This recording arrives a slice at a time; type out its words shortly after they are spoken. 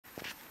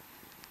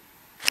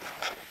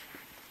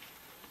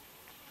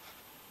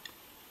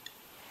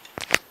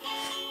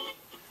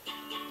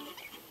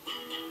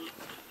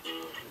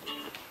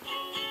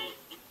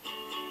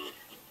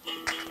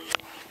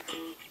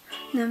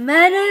No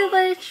matter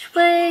which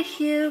way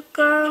you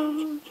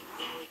go,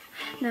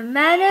 no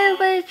matter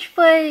which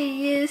way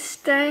you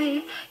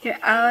stay, you're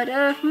out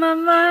of my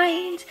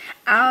mind,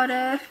 out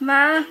of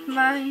my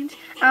mind,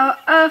 out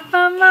of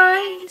my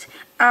mind,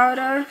 out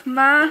of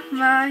my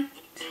mind.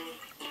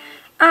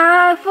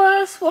 I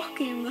was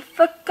walking with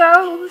a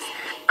ghost.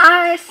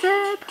 I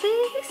said,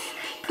 please,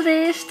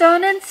 please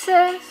don't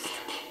insist.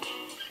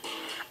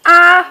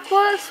 I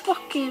was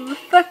walking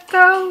with a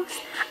ghost.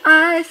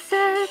 I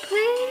said,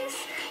 please,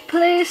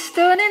 please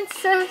don't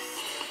insist.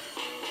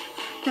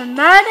 No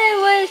matter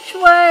which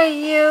way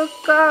you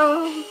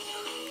go,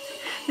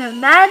 no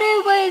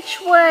matter which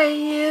way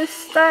you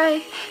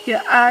stay,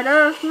 you're out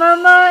of my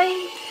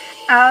mind,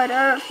 out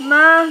of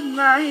my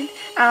mind,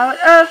 out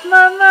of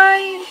my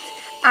mind,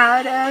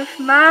 out of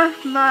my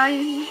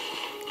mind.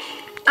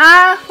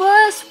 I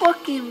was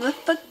walking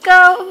with a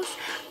ghost.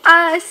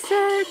 I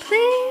said,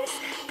 please,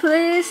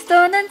 please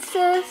don't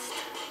insist.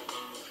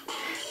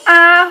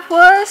 I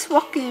was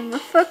walking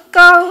with a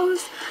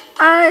ghost.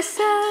 I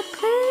said,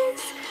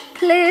 please,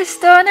 please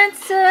don't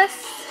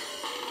insist.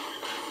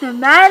 No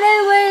matter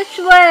which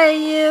way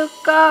you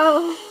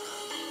go,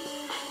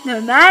 no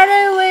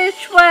matter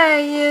which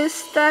way you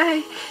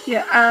stay,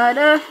 you're out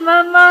of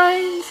my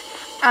mind,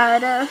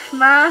 out of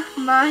my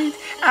mind,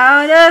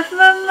 out of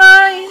my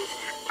mind,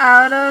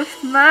 out of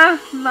my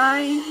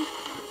mind.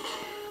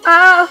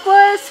 I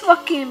was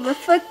walking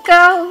with a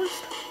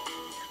ghost.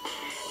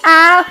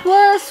 I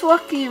was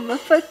walking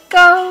with a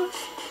ghost.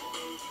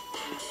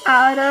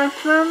 Out of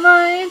my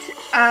mind,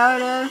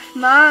 out of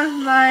my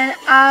mind,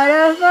 out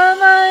of my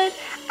mind,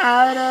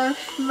 out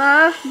of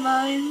my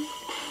mind.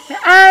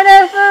 Out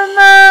of my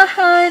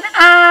mind,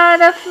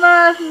 out of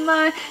my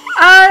mind,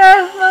 out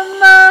of my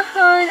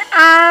mind,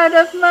 out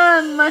of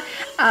my mind,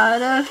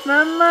 out of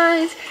my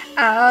mind,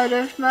 out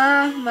of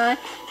my mind,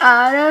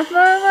 out of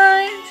my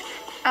mind,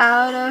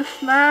 out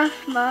of my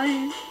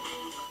mind.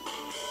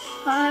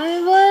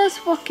 I was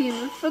walking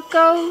with a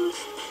ghost.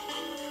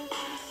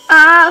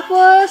 I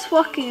was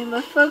walking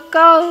with a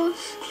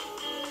ghost.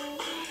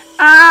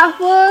 I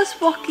was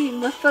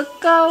walking with a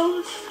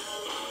ghost.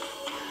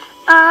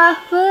 I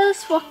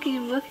was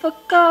walking with a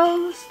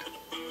ghost.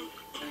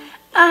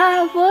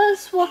 I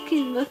was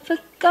walking with a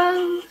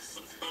ghost.